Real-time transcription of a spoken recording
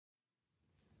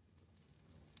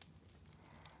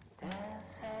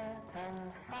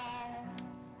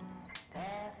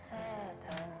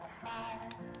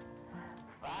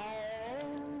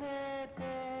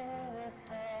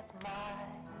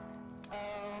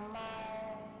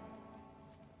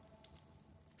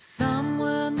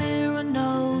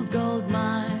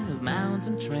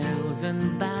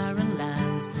and barren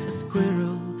lands, a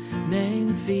squirrel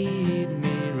named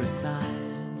Fiedme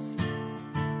resides.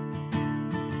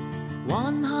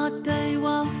 One hot day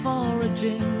while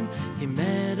foraging, he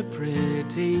met a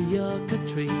pretty yucca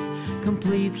tree.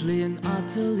 Completely and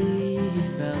utterly he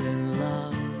fell in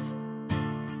love.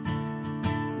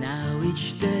 Now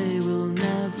each day will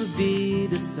never be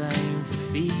the same for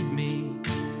Fiedme,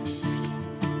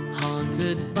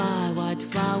 haunted by white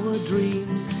flower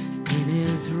dreams in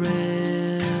his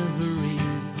reverie.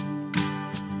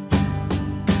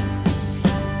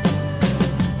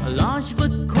 A large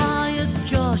but quiet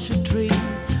Joshua tree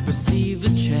received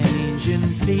a change in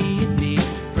Fiedme.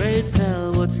 Pray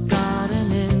tell what's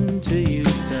gotten into you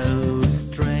so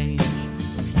strange.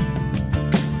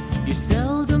 You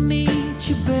seldom eat,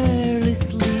 you barely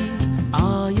sleep.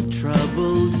 Are you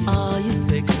troubled? Are you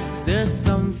sick? Is there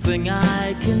something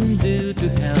I can do to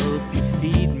help you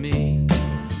Fiedme?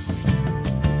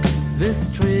 This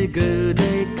triggered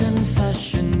a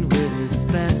confession with his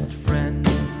best friend.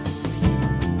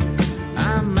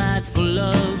 I'm mad for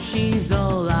love, she's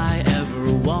all I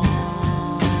ever wanted.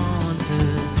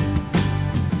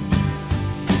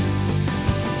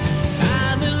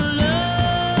 I'm in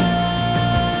love.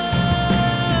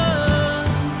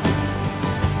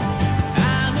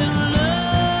 I'm in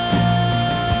love.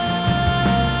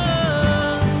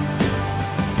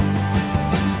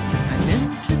 An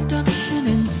introduction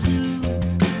ensued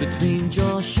between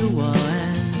Joshua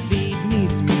and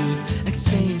Fiedme's muse,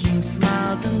 exchanging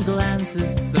smiles and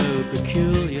glances so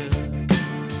peculiar.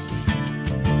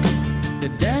 The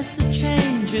desert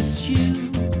changed its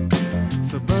hue,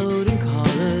 foreboding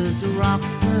colors,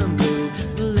 rocks turn blue.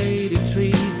 The lady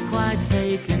tree's quite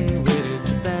taken with his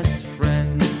best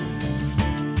friend.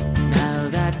 Now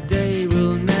that day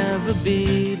will never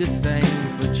be the same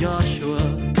for Joshua.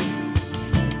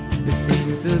 It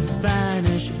seems a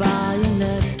Spanish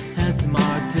bayonet has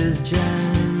marked his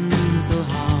gentle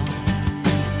heart.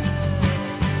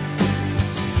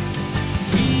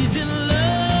 He's in love.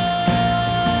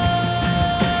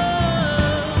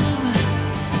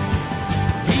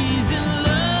 He's in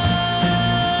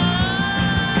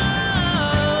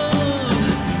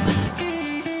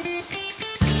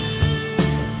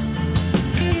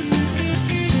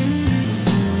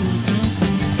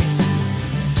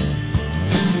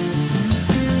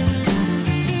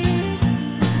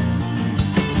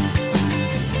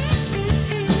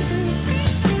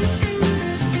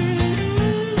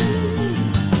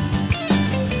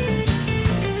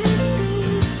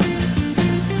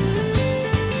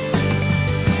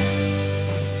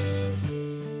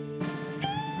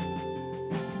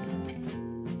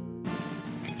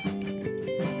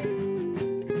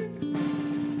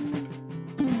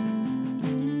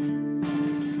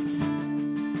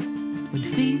When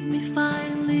Fiedme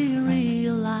finally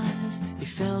realized he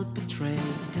felt betrayed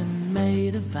and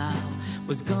made a vow,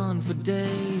 was gone for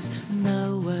days,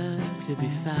 nowhere to be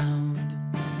found.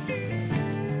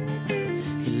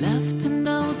 He left a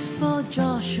note for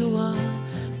Joshua,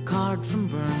 card from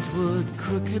burnt wood,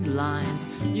 crooked lines.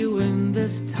 You win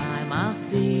this time, I'll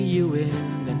see you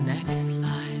in the next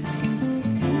life.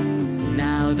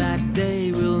 Now that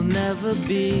day will never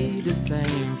be the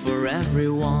same for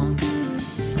everyone.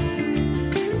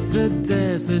 The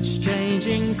desert's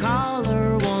changing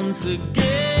color once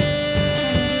again.